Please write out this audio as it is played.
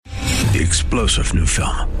the explosive new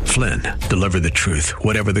film, Flynn, Deliver the Truth,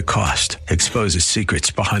 Whatever the Cost, exposes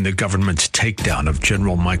secrets behind the government's takedown of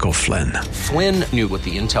General Michael Flynn. Flynn knew what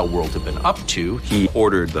the intel world had been up to. He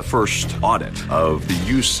ordered the first audit of the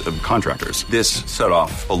use of contractors. This set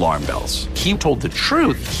off alarm bells. He told the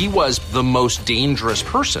truth. He was the most dangerous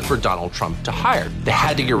person for Donald Trump to hire. They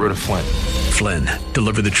had to get rid of Flynn. Flynn,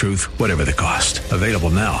 Deliver the Truth, Whatever the Cost. Available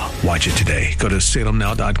now. Watch it today. Go to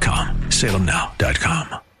salemnow.com.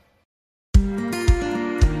 salemnow.com.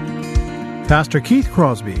 Pastor Keith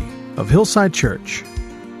Crosby of Hillside Church.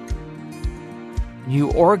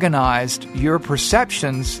 You organized your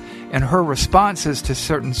perceptions and her responses to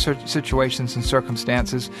certain situations and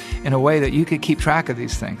circumstances in a way that you could keep track of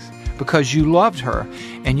these things because you loved her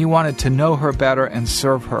and you wanted to know her better and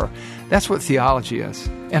serve her. That's what theology is.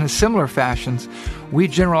 In a similar fashion, we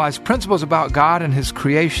generalize principles about God and His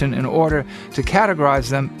creation in order to categorize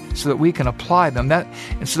them so that we can apply them,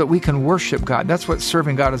 and so that we can worship God. That's what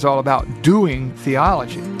serving God is all about, doing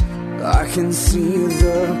theology. I can see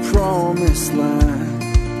the promised land,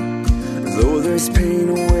 though there's pain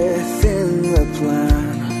within the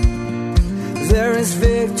plan. There is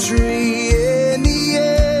victory in the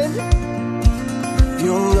end.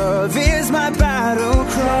 Your love is my battle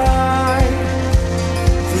cry,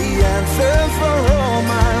 the answer for all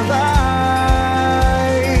my life.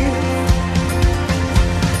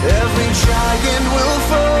 Every giant will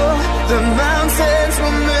fall, the mountains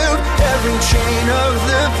will move, every chain of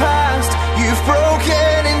the past you've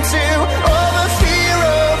broken into. All the fear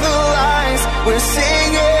of the lies, we're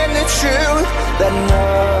singing the truth, that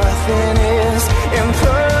nothing is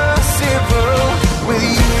impossible with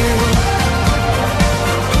you.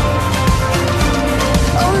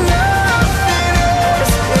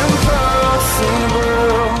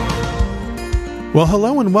 Well,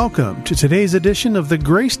 hello and welcome to today's edition of the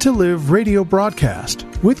Grace to Live radio broadcast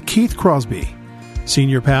with Keith Crosby,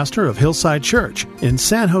 Senior Pastor of Hillside Church in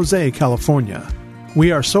San Jose, California.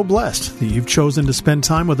 We are so blessed that you've chosen to spend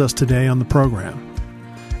time with us today on the program.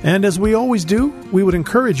 And as we always do, we would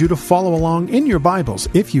encourage you to follow along in your Bibles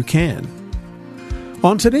if you can.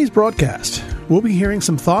 On today's broadcast, we'll be hearing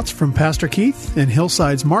some thoughts from Pastor Keith and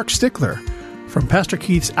Hillside's Mark Stickler from Pastor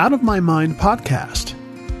Keith's Out of My Mind podcast.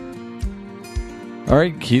 All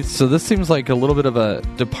right, Keith, so this seems like a little bit of a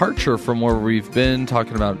departure from where we've been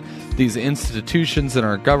talking about these institutions in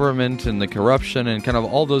our government and the corruption and kind of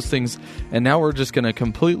all those things, and now we're just going to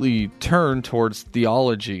completely turn towards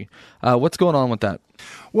theology. What's going on with that?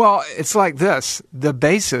 Well, it's like this. The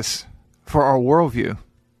basis for our worldview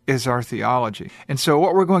is our theology. And so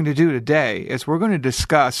what we're going to do today is we're going to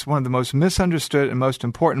discuss one of the most misunderstood and most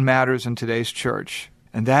important matters in today's church,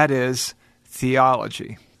 and that is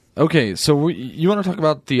theology. Okay, so you want to talk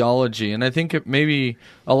about theology, and I think maybe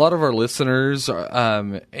a lot of our listeners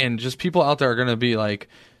and just people out there are going to be like,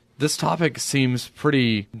 this topic seems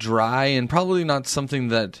pretty dry and probably not something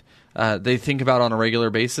that they think about on a regular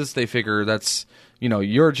basis. They figure that's,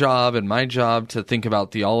 your job and my job to think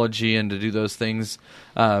about theology and to do those things.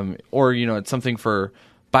 Or, it's something for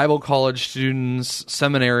Bible college students,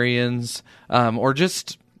 seminarians, or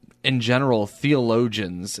just in general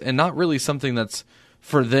theologians, and not really something that's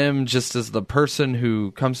for them just as the person who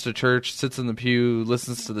comes to church, sits in the pew,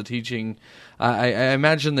 listens to the teaching. I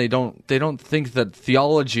imagine they don't think that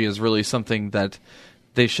theology is really something that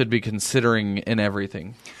they should be considering in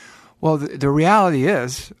everything. Well, the reality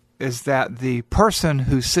is that the person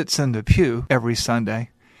who sits in the pew every Sunday,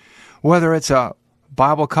 whether it's a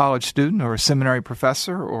Bible college student or a seminary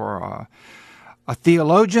professor or a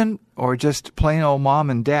theologian or just plain old mom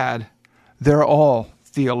and dad, they're all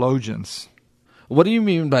theologians. What do you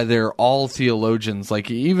mean by they're all theologians?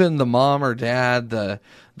 Like even the mom or dad, the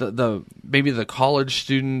maybe the college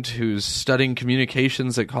student who's studying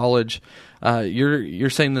communications at college, you're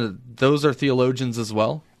saying that those are theologians as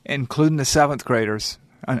well? Including the seventh graders.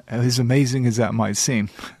 As amazing as that might seem.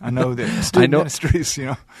 I know that student ministries,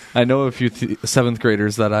 I know a few seventh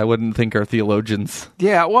graders that I wouldn't think are theologians.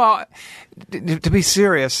 Yeah, well, to be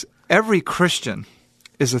serious, every Christian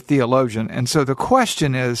is a theologian. And so the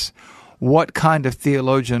question is, what kind of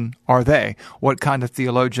theologian are they? What kind of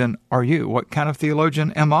theologian are you? What kind of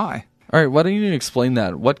theologian am I? All right, why don't you explain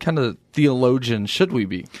that? What kind of theologian should we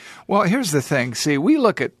be? Well, here's the thing. See, we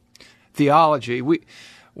look at theology.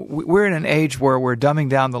 We're in an age where we're dumbing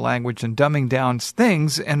down the language and dumbing down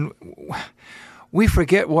things, and we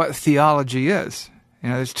forget what theology is.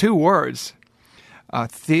 There's two words,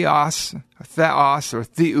 theos, or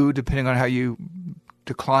theou, depending on how you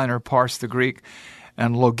decline or parse the Greek.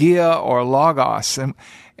 and logia or logos.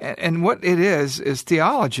 And what it is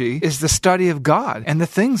theology is the study of God and the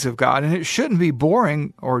things of God, and it shouldn't be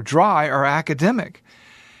boring or dry or academic.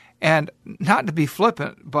 And not to be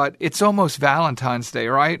flippant, but it's almost Valentine's Day,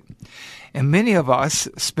 right? And many of us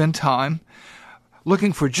spend time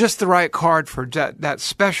looking for just the right card for that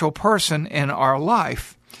special person in our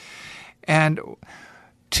life. And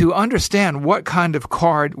to understand what kind of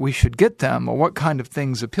card we should get them, or what kind of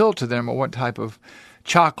things appeal to them, or what type of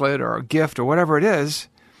chocolate or a gift or whatever it is,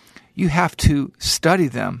 you have to study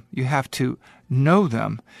them. You have to know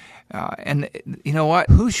them. And you know what?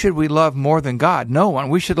 Who should we love more than God? No one.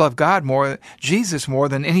 We should love God more, Jesus more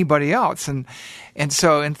than anybody else. And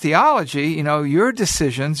so in theology, your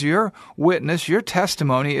decisions, your witness, your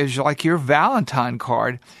testimony is like your Valentine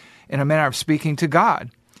card in a manner of speaking to God.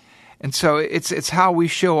 And so it's how we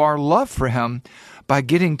show our love for Him, by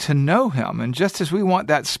getting to know Him. And just as we want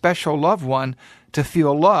that special loved one to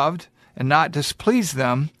feel loved and not displease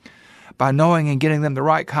them by knowing and getting them the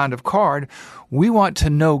right kind of card, we want to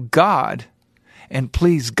know God and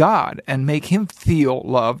please God and make Him feel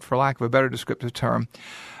loved, for lack of a better descriptive term,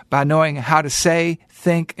 by knowing how to say,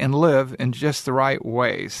 think, and live in just the right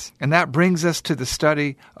ways. And that brings us to the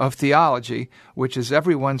study of theology, which is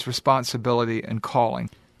everyone's responsibility and calling.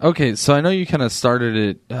 Okay, so I know you kind of started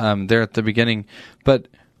it there at the beginning, but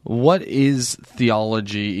what is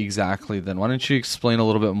theology exactly then? Why don't you explain a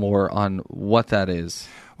little bit more on what that is?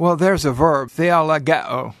 Well, there's a verb,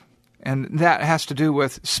 theologeo, and that has to do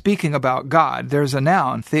with speaking about God. There's a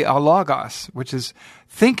noun, theologos, which is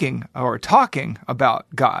thinking or talking about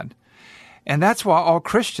God. And that's why all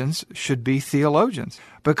Christians should be theologians,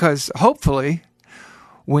 because hopefully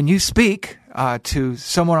when you speak to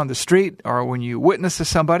someone on the street, or when you witness to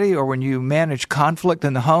somebody, or when you manage conflict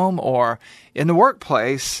in the home or in the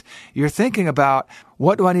workplace, you're thinking about,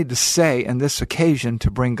 what do I need to say in this occasion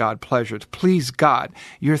to bring God pleasure, to please God?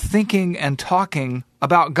 You're thinking and talking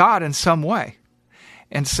about God in some way.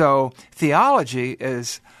 And so theology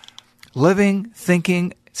is living,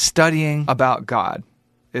 thinking, studying about God.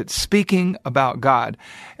 It's speaking about God.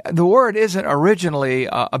 The word isn't originally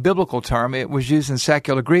a biblical term. It was used in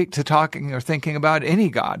secular Greek to talking or thinking about any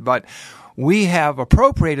God. But we have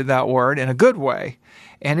appropriated that word in a good way,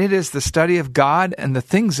 and it is the study of God and the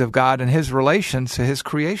things of God and His relation to His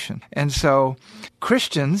creation. And so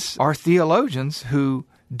Christians are theologians who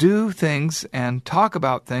do things and talk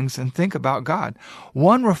about things and think about God.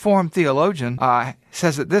 One Reformed theologian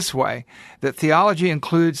says it this way, that theology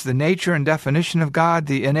includes the nature and definition of God,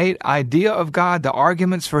 the innate idea of God, the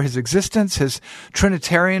arguments for His existence, His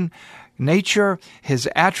Trinitarian nature, His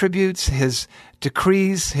attributes, His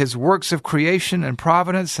decrees, His works of creation and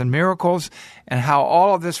providence and miracles, and how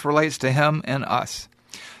all of this relates to Him and us.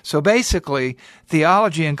 So basically,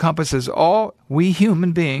 theology encompasses all we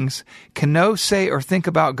human beings can know, say, or think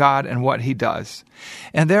about God and what He does.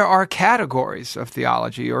 And there are categories of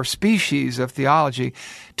theology or species of theology,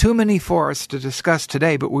 too many for us to discuss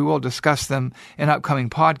today, but we will discuss them in upcoming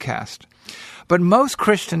podcasts. But most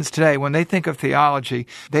Christians today, when they think of theology,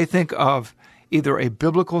 they think of either a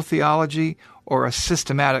biblical theology or a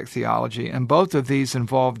systematic theology, and both of these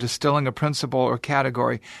involve distilling a principle or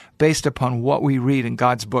category based upon what we read in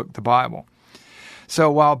God's book, the Bible. So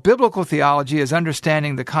while biblical theology is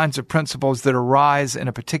understanding the kinds of principles that arise in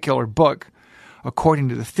a particular book according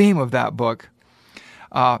to the theme of that book,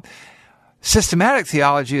 systematic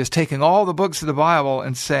theology is taking all the books of the Bible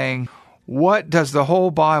and saying, what does the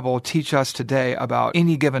whole Bible teach us today about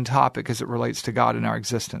any given topic as it relates to God in our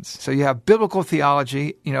existence? So you have biblical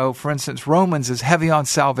theology, for instance, Romans is heavy on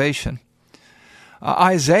salvation.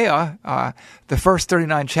 Isaiah, the first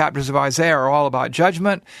 39 chapters of Isaiah are all about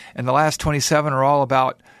judgment, and the last 27 are all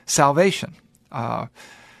about salvation. And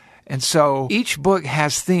so each book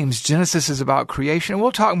has themes. Genesis is about creation, and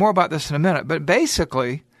we'll talk more about this in a minute. But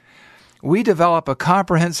basically, we develop a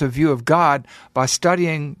comprehensive view of God by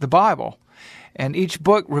studying the Bible. And each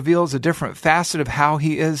book reveals a different facet of how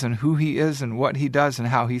He is and who He is and what He does and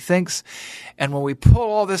how He thinks. And when we pull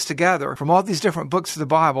all this together from all these different books of the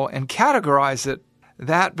Bible and categorize it,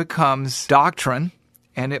 that becomes doctrine.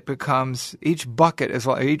 And it becomes, each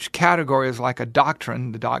category is like a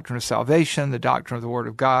doctrine, the doctrine of salvation, the doctrine of the Word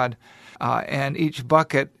of God. And each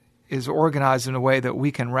bucket is organized in a way that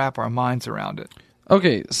we can wrap our minds around it.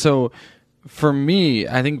 Okay, so for me,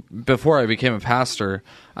 I think before I became a pastor,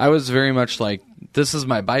 I was very much like, this is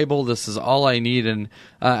my Bible, this is all I need. And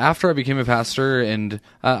after I became a pastor, and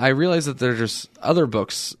I realized that there's just other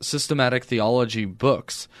books, systematic theology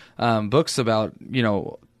books, books about,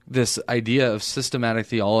 this idea of systematic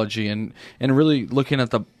theology and really looking at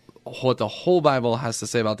the what the whole Bible has to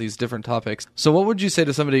say about these different topics. So what would you say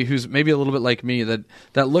to somebody who's maybe a little bit like me that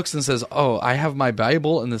looks and says, oh, I have my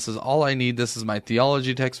Bible and this is all I need. This is my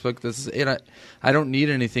theology textbook. This is it. I don't need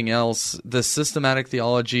anything else. The systematic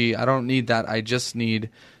theology, I don't need that. I just need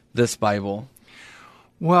this Bible.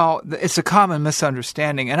 Well, it's a common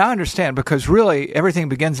misunderstanding, and I understand because really everything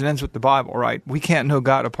begins and ends with the Bible, right? We can't know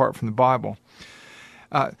God apart from the Bible.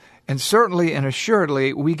 And certainly and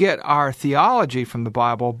assuredly, we get our theology from the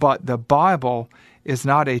Bible, but the Bible is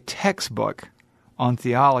not a textbook on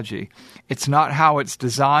theology. It's not how it's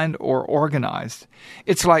designed or organized.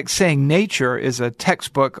 It's like saying nature is a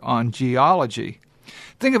textbook on geology.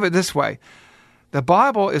 Think of it this way. The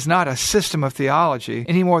Bible is not a system of theology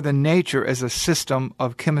any more than nature is a system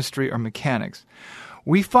of chemistry or mechanics.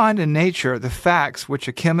 We find in nature the facts which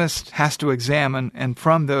a chemist has to examine, and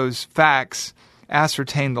from those facts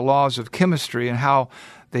ascertain the laws of chemistry and how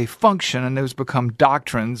they function, and those become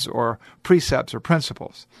doctrines or precepts or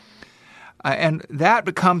principles. And that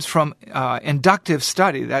becomes from inductive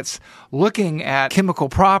study. That's looking at chemical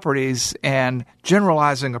properties and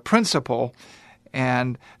generalizing a principle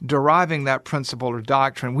and deriving that principle or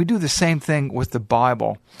doctrine. We do the same thing with the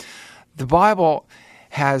Bible. The Bible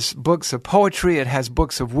has books of poetry. It has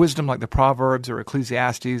books of wisdom like the Proverbs or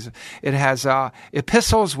Ecclesiastes. It has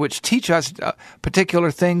epistles which teach us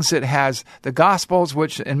particular things. It has the Gospels,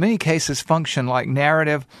 which in many cases function like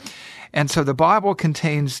narrative. And so the Bible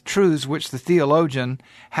contains truths which the theologian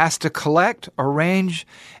has to collect, arrange,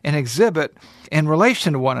 and exhibit in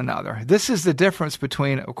relation to one another. This is the difference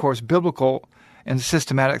between, of course, biblical and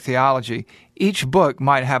systematic theology. Each book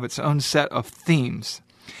might have its own set of themes.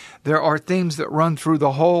 There are themes that run through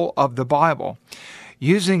the whole of the Bible.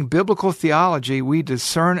 Using biblical theology, we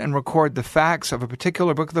discern and record the facts of a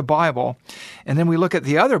particular book of the Bible, and then we look at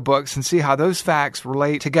the other books and see how those facts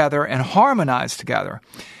relate together and harmonize together.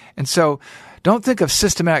 And so don't think of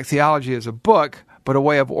systematic theology as a book, but a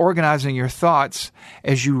way of organizing your thoughts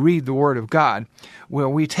as you read the Word of God, where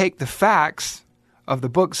we take the facts of the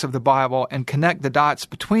books of the Bible and connect the dots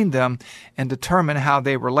between them and determine how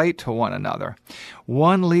they relate to one another.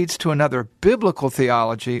 One leads to another. Biblical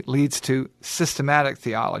theology leads to systematic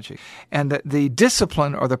theology. And the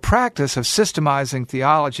discipline or the practice of systemizing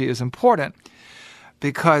theology is important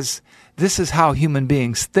because this is how human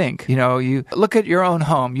beings think. You know, you look at your own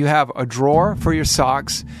home. You have a drawer for your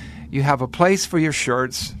socks. You have a place for your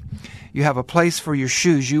shirts. You have a place for your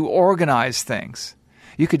shoes. You organize things.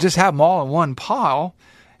 You could just have them all in one pile,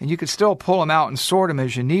 and you could still pull them out and sort them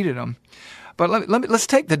as you needed them. But let's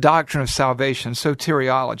take the doctrine of salvation,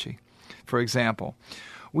 soteriology, for example.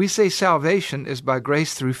 We say salvation is by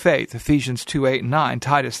grace through faith, Ephesians 2:8 and 9,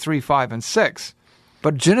 Titus 3:5 and 6.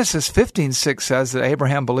 But Genesis 15:6 says that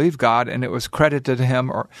Abraham believed God, and it was credited to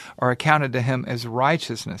him or accounted to him as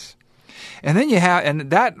righteousness. And then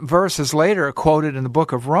and that verse is later quoted in the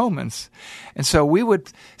book of Romans. And so we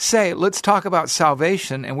would say, let's talk about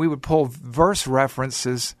salvation, and we would pull verse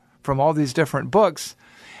references from all these different books,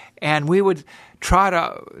 and we would try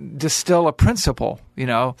to distill a principle,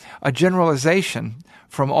 a generalization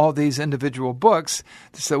from all these individual books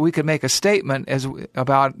so we could make a statement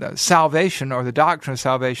about salvation or the doctrine of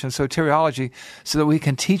salvation, soteriology, so that we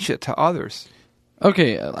can teach it to others.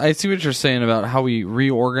 Okay, I see what you're saying about how we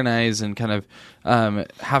reorganize and kind of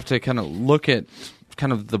have to kind of look at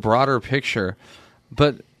kind of the broader picture.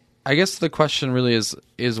 But I guess the question really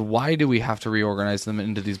is why do we have to reorganize them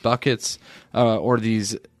into these buckets or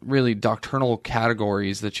these really doctrinal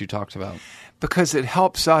categories that you talked about? Because it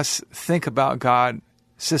helps us think about God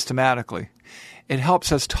systematically. It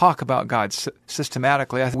helps us talk about God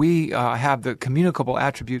systematically. We have the communicable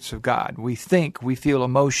attributes of God. We think, we feel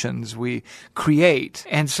emotions, we create.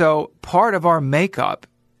 And so part of our makeup,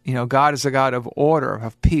 God is a God of order,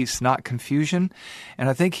 of peace, not confusion. And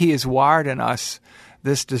I think He has wired in us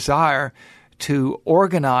this desire to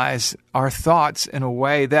organize our thoughts in a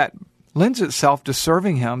way that lends itself to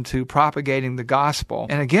serving Him, to propagating the gospel.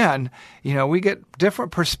 And again, we get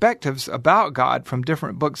different perspectives about God from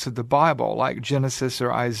different books of the Bible, like Genesis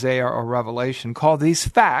or Isaiah or Revelation. Call these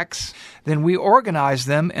facts. Then we organize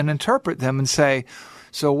them and interpret them and say,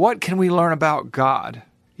 so what can we learn about God?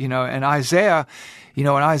 And Isaiah, when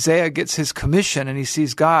Isaiah gets his commission and he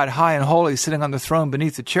sees God high and holy sitting on the throne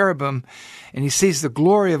beneath the cherubim, and he sees the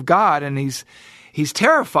glory of God, and he's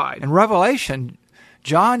terrified. In Revelation,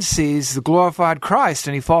 John sees the glorified Christ,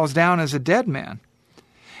 and he falls down as a dead man.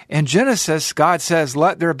 In Genesis, God says,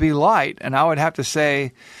 let there be light. And I would have to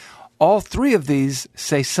say, all three of these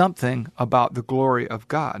say something about the glory of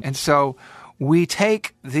God. And so we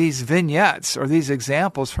take these vignettes or these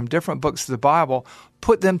examples from different books of the Bible,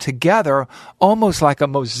 put them together almost like a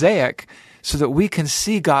mosaic so that we can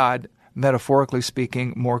see God, metaphorically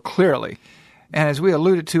speaking, more clearly. And as we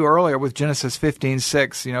alluded to earlier with Genesis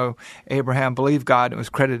 15:6, Abraham believed God and it was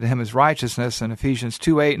credited to him as righteousness. And Ephesians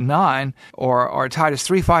 2:8 and 9, or Titus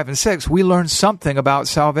 3:5 and 6, we learn something about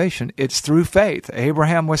salvation. It's through faith.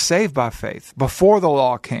 Abraham was saved by faith before the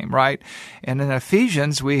law came, right? And in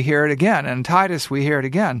Ephesians, we hear it again. And in Titus, we hear it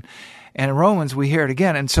again. And in Romans, we hear it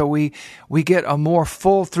again. And so we get a more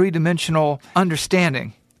full three-dimensional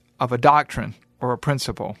understanding of a doctrine or a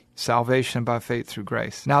principle, salvation by faith through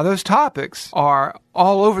grace. Now, those topics are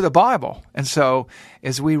all over the Bible. And so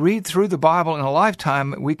as we read through the Bible in a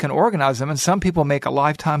lifetime, we can organize them. And some people make a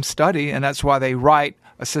lifetime study, and that's why they write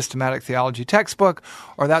a systematic theology textbook,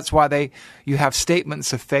 or that's why you have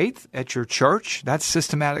statements of faith at your church. That's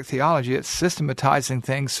systematic theology. It's systematizing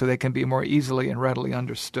things so they can be more easily and readily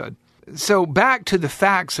understood. So back to the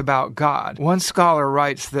facts about God. One scholar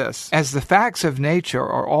writes this: as the facts of nature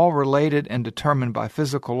are all related and determined by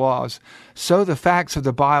physical laws, so the facts of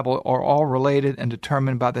the Bible are all related and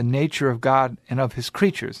determined by the nature of God and of his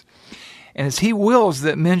creatures. And as he wills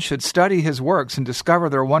that men should study his works and discover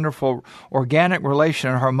their wonderful organic relation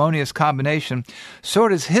and harmonious combination, so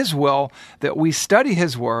it is his will that we study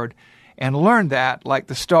his word and learn that, like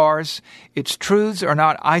the stars, its truths are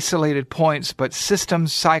not isolated points, but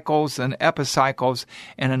systems, cycles, and epicycles,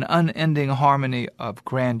 and an unending harmony of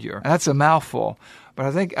grandeur. And that's a mouthful, but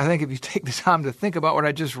I think if you take the time to think about what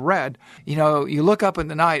I just read, you look up in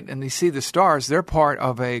the night and you see the stars. They're part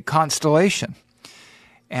of a constellation,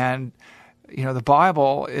 and the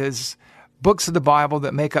Bible is books of the Bible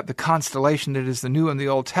that make up the constellation that is the New and the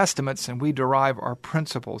Old Testaments, and we derive our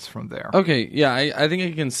principles from there. Okay, yeah, I think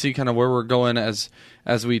I can see kind of where we're going as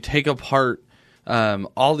we take apart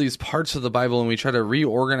all these parts of the Bible and we try to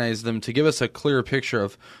reorganize them to give us a clearer picture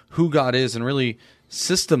of who God is and really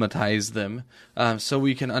systematize them so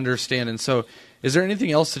we can understand. And so is there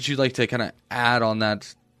anything else that you'd like to kind of add on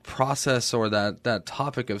that process or that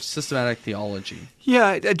topic of systematic theology?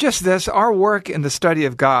 Yeah, just this. Our work in the study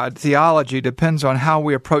of God, theology, depends on how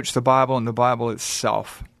we approach the Bible and the Bible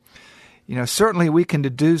itself. Certainly we can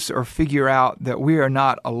deduce or figure out that we are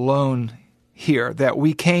not alone here, that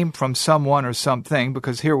we came from someone or something,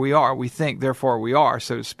 because here we are. We think, therefore we are,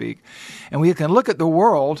 so to speak. And we can look at the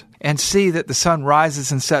world and see that the sun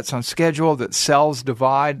rises and sets on schedule, that cells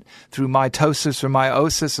divide through mitosis or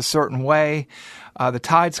meiosis a certain way. The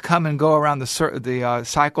tides come and go around the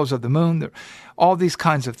cycles of the moon, all these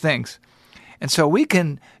kinds of things. And so we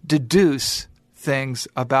can deduce things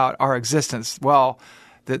about our existence. Well,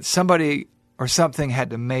 that somebody or something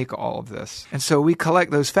had to make all of this. And so we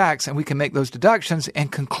collect those facts and we can make those deductions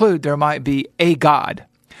and conclude there might be a God.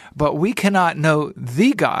 But we cannot know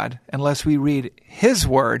the God unless we read his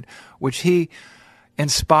word, which he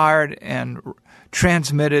inspired and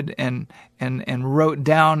transmitted and wrote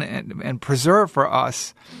down and preserved for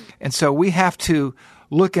us. And so we have to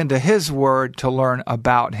look into his word to learn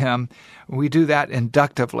about him. We do that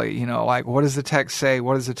inductively, like what does the text say,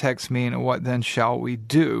 what does the text mean, and what then shall we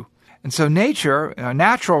do? And so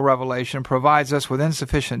natural revelation provides us with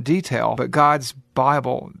insufficient detail, but God's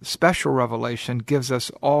Bible, special revelation, gives us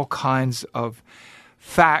all kinds of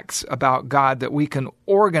facts about God that we can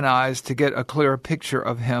organize to get a clearer picture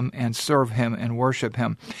of him and serve him and worship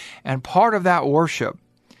him. And part of that worship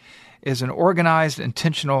is an organized,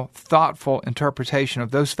 intentional, thoughtful interpretation of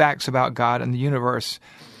those facts about God and the universe,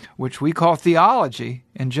 which we call theology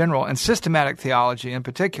in general, and systematic theology in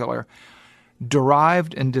particular,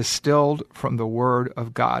 derived and distilled from the Word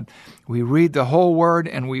of God. We read the whole Word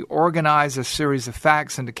and we organize a series of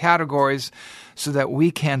facts into categories so that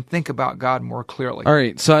we can think about God more clearly. All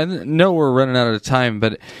right, so I know we're running out of time,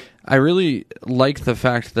 but I really like the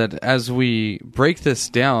fact that as we break this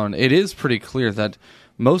down, it is pretty clear that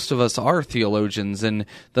most of us are theologians, and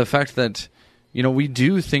the fact that we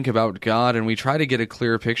do think about God and we try to get a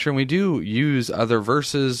clearer picture, and we do use other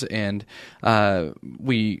verses, and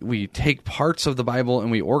we take parts of the Bible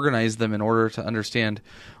and we organize them in order to understand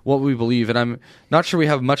what we believe. And I'm not sure we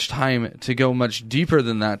have much time to go much deeper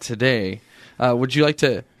than that today. Would you like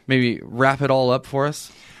to maybe wrap it all up for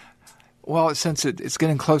us? Well, since it's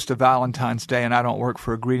getting close to Valentine's Day, and I don't work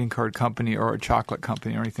for a greeting card company or a chocolate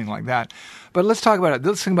company or anything like that, but let's talk about it.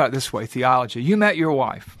 Let's think about it this way, theology. You met your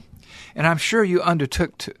wife, and I'm sure you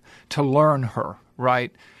undertook to learn her,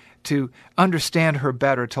 right? To understand her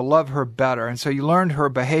better, to love her better. And so you learned her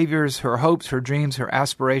behaviors, her hopes, her dreams, her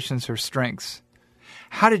aspirations, her strengths.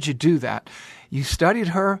 How did you do that? You studied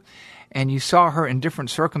her, and you saw her in different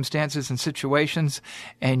circumstances and situations,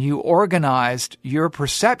 and you organized your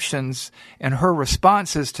perceptions and her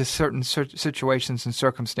responses to certain situations and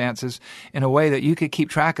circumstances in a way that you could keep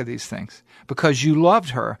track of these things because you loved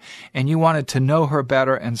her and you wanted to know her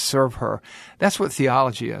better and serve her. That's what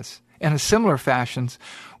theology is. In a similar fashion,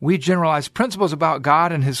 we generalize principles about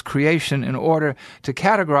God and His creation in order to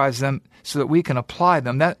categorize them so that we can apply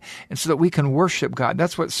them, and so that we can worship God.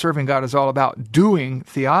 That's what serving God is all about, doing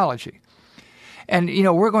theology. And,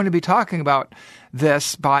 we're going to be talking about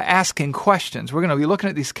this by asking questions. We're going to be looking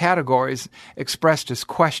at these categories expressed as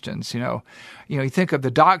questions. You think of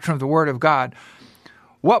the doctrine of the Word of God.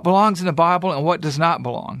 What belongs in the Bible and what does not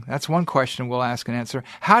belong? That's one question we'll ask and answer.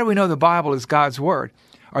 How do we know the Bible is God's Word?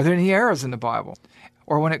 Are there any errors in the Bible?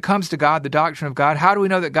 Or when it comes to God, the doctrine of God, how do we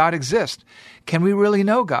know that God exists? Can we really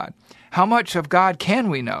know God? How much of God can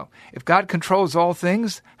we know? If God controls all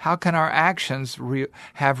things, how can our actions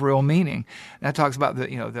have real meaning? That talks about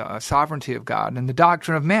the sovereignty of God and the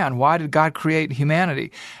doctrine of man. Why did God create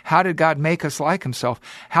humanity? How did God make us like Himself?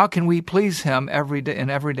 How can we please Him every day in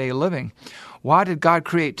everyday living? Why did God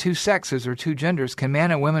create two sexes or two genders? Can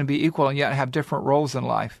man and women be equal and yet have different roles in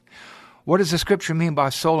life? What does the Scripture mean by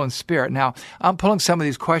soul and spirit? Now, I'm pulling some of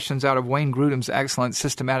these questions out of Wayne Grudem's excellent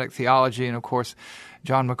systematic theology and, of course,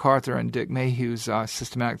 John MacArthur and Dick Mayhew's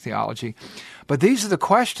systematic theology. But these are the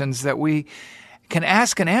questions that we can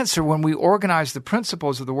ask and answer when we organize the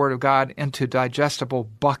principles of the Word of God into digestible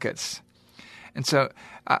buckets. And so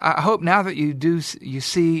I hope now that you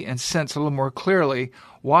see and sense a little more clearly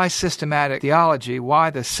why systematic theology,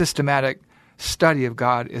 why the systematic study of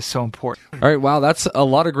God is so important. All right, wow, that's a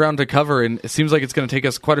lot of ground to cover, and it seems like it's going to take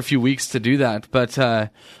us quite a few weeks to do that. But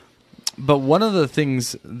one of the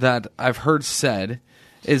things that I've heard said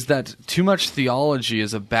is that too much theology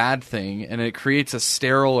is a bad thing, and it creates a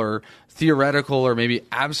sterile or theoretical or maybe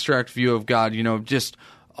abstract view of God. Just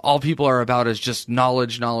all people are about is just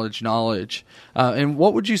knowledge, knowledge, knowledge. And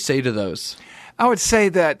what would you say to those? I would say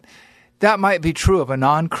that might be true of a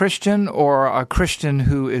non-Christian or a Christian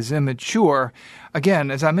who is immature.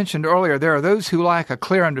 Again, as I mentioned earlier, there are those who lack a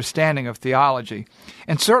clear understanding of theology.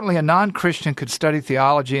 And certainly a non-Christian could study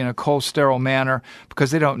theology in a cold, sterile manner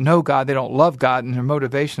because they don't know God, they don't love God, and their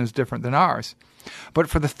motivation is different than ours. But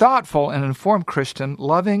for the thoughtful and informed Christian,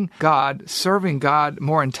 loving God, serving God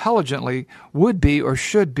more intelligently would be or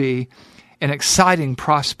should be an exciting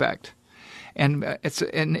prospect. And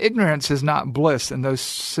ignorance is not bliss in those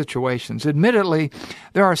situations. Admittedly,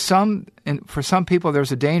 there are for some people,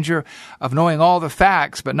 there's a danger of knowing all the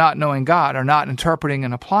facts but not knowing God or not interpreting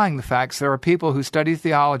and applying the facts. There are people who study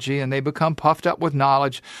theology and they become puffed up with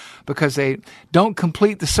knowledge because they don't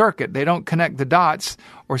complete the circuit. They don't connect the dots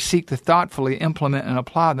or seek to thoughtfully implement and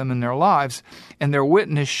apply them in their lives. And their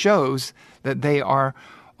witness shows that they are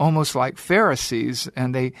almost like Pharisees,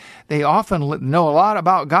 and they often know a lot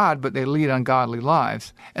about God, but they lead ungodly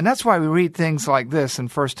lives. And that's why we read things like this in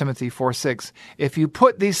 1 Timothy 4:6. If you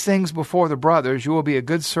put these things before the brothers, you will be a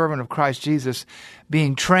good servant of Christ Jesus,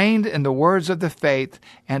 being trained in the words of the faith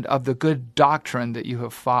and of the good doctrine that you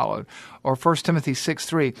have followed. Or 1 Timothy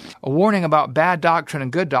 6:3, a warning about bad doctrine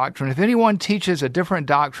and good doctrine. If anyone teaches a different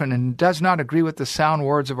doctrine and does not agree with the sound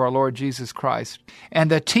words of our Lord Jesus Christ, and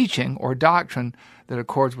the teaching or doctrine that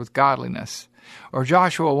accords with godliness. Or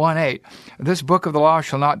Joshua 1:8, this book of the law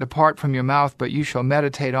shall not depart from your mouth, but you shall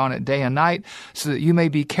meditate on it day and night, so that you may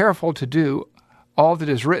be careful to do all that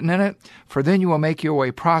is written in it, for then you will make your way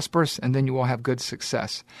prosperous, and then you will have good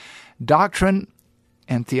success. Doctrine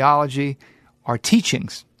and theology are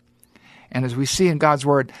teachings. And as we see in God's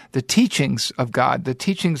Word, the teachings of God, the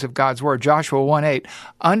teachings of God's Word, Joshua 1:8,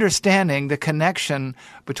 understanding the connection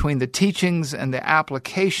between the teachings and the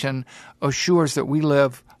application assures that we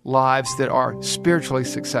live lives that are spiritually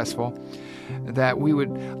successful, that we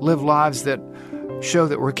would live lives that show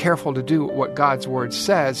that we're careful to do what God's Word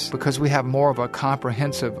says because we have more of a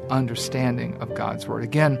comprehensive understanding of God's Word.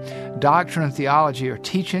 Again, doctrine and theology are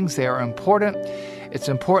teachings. They are important. It's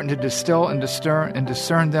important to distill and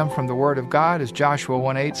discern them from the Word of God, as Joshua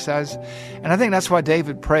 1:8 says. And I think that's why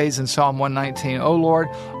David prays in Psalm 119, O Lord,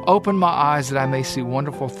 open my eyes that I may see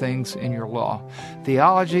wonderful things in your law.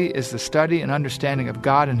 Theology is the study and understanding of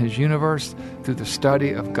God and His universe through the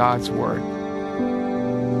study of God's Word.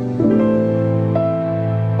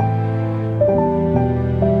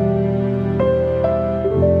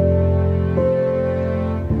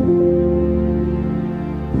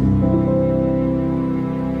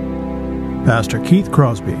 Pastor Keith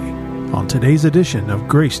Crosby on today's edition of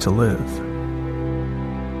Grace to Live.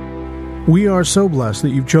 We are so blessed that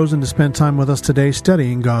you've chosen to spend time with us today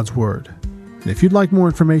studying God's Word. And if you'd like more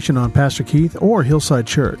information on Pastor Keith or Hillside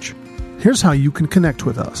Church, Here's how you can connect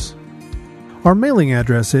with us. Our mailing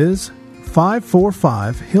address is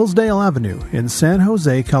 545 Hillsdale Avenue in San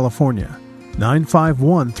Jose, California,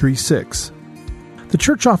 95136. The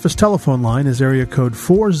church office telephone line is area code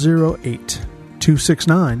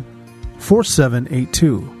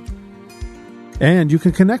 408-269-4782. And you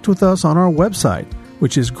can connect with us on our website,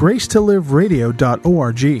 which is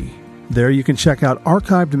gracetoliveradio.org. There you can check out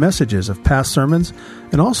archived messages of past sermons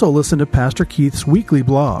and also listen to Pastor Keith's weekly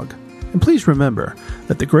blog. And please remember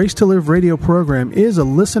that the Grace to Live radio program is a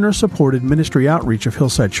listener-supported ministry outreach of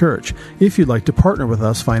Hillside Church if you'd like to partner with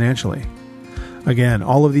us financially. Again,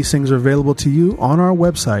 all of these things are available to you on our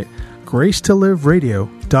website,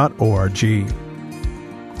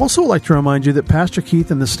 gracetoliveradio.org. Also, I'd like to remind you that Pastor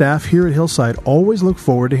Keith and the staff here at Hillside always look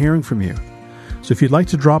forward to hearing from you. So if you'd like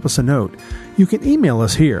to drop us a note, you can email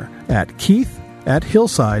us here at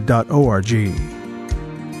keith@hillside.org.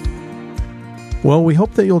 Well, we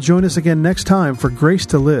hope that you'll join us again next time for Grace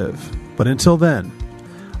to Live. But until then,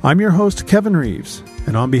 I'm your host, Kevin Reeves,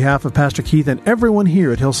 and on behalf of Pastor Keith and everyone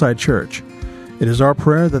here at Hillside Church, it is our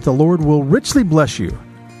prayer that the Lord will richly bless you.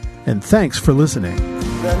 And thanks for listening.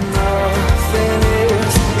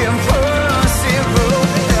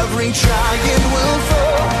 Giant will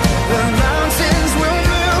fall, the mountains will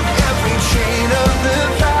move, every chain of the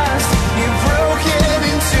past you've broken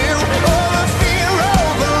into. All the fear,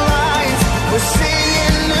 all the lies, we're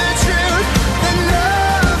seeing the truth, that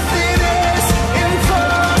nothing is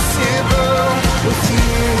impossible with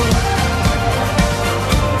you.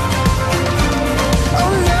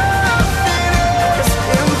 Oh, nothing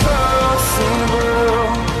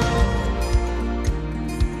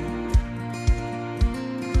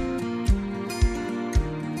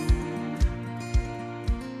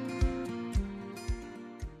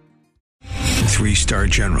Three-star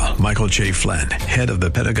General Michael J. Flynn, head of the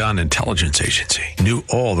Pentagon Intelligence Agency, knew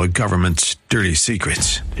all the government's dirty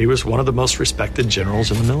secrets. He was one of the most respected generals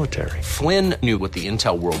in the military. Flynn knew what the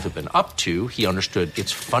intel world had been up to. He understood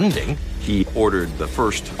its funding. He ordered the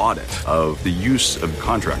first audit of the use of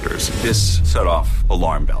contractors. This set off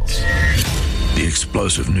alarm bells. The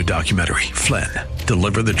explosive new documentary, Flynn,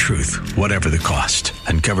 Deliver the Truth, Whatever the Cost,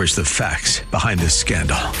 uncovers the facts behind this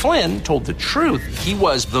scandal. Flynn told the truth. He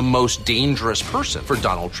was the most dangerous person for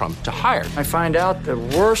Donald Trump to hire. I find out the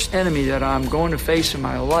worst enemy that I'm going to face in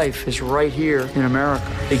my life is right here in America.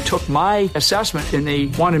 They took my assessment and they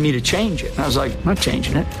wanted me to change it. And I was like, I'm not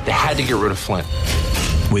changing it. They had to get rid of Flynn.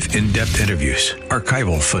 With in-depth interviews,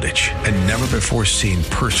 archival footage, and never-before-seen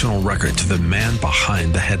personal records of the man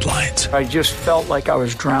behind the headlines. I just felt like I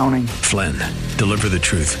was drowning. Flynn, Deliver the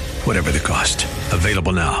Truth, Whatever the Cost.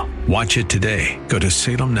 Available now. Watch it today. Go to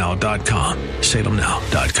salemnow.com.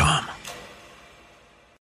 salemnow.com.